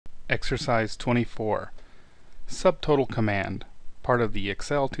Exercise 24, Subtotal Command, part of the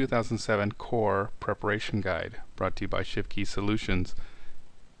Excel 2007 Core Preparation Guide, brought to you by Shiftkey Solutions.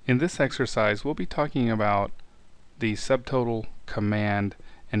 In this exercise, we'll be talking about the subtotal command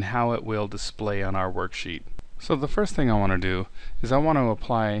and how it will display on our worksheet. So the first thing I want to do is I want to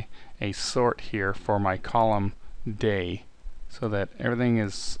apply a sort here for my column day so that everything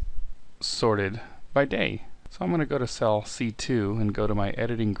is sorted by day. So I'm going to go to cell C2 and go to my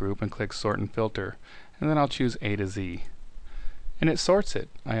editing group and click sort and filter, and then I'll choose A to Z. And it sorts it.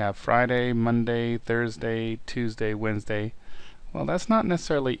 I have Friday, Monday, Thursday, Tuesday, Wednesday. Well, that's not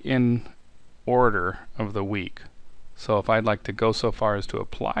necessarily in order of the week. So if I'd like to go so far as to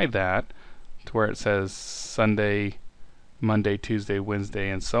apply that to where it says Sunday, Monday, Tuesday, Wednesday,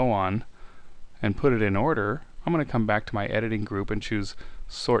 and so on, and put it in order, I'm going to come back to my editing group and choose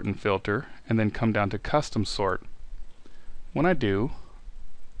sort and filter, and then come down to custom sort. When I do,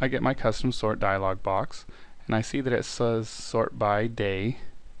 I get my custom sort dialog box, and I see that it says sort by day,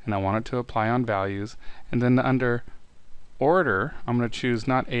 and I want it to apply on values. And then under order, I'm going to choose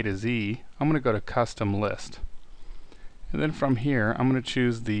not A to Z, I'm going to go to custom list. And then from here, I'm going to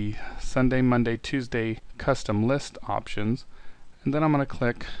choose the Sunday, Monday, Tuesday custom list options, and then I'm going to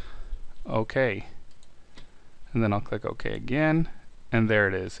click OK. And then I'll click OK again, and there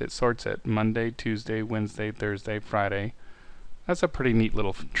it is. It sorts it Monday, Tuesday, Wednesday, Thursday, Friday. That's a pretty neat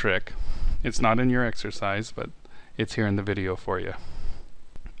little trick. It's not in your exercise, but it's here in the video for you.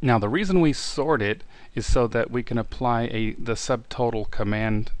 Now the reason we sort it is so that we can apply the subtotal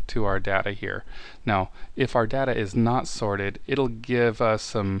command to our data here. Now if our data is not sorted, it'll give us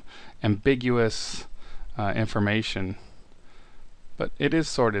some ambiguous information, but it is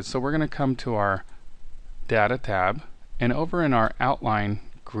sorted. So we're going to come to our Data tab, and over in our outline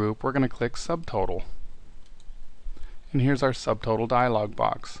group we're going to click Subtotal, and here's our Subtotal dialog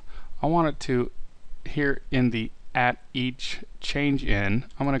box. I want it to, here in the at each change in,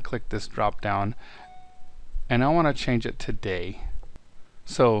 I'm going to click this drop down, and I want to change it to day.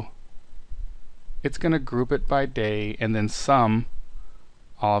 So it's going to group it by day and then sum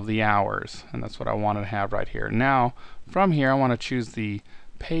all of the hours, and that's what I want to have right here. Now from here I want to choose the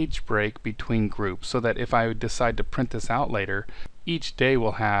page break between groups, so that if I decide to print this out later, each day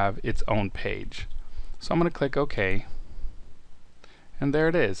will have its own page. So I'm going to click OK, and there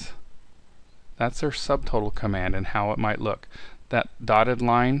it is. That's our subtotal command and how it might look. That dotted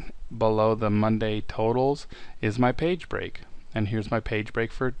line below the Monday totals is my page break, and here's my page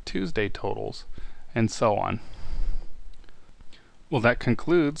break for Tuesday totals, and so on. Well, that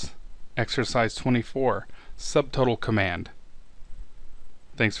concludes exercise 24, subtotal command.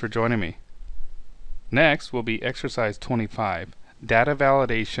 Thanks for joining me. Next will be exercise 25, data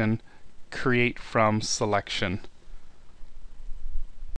validation, create from selection.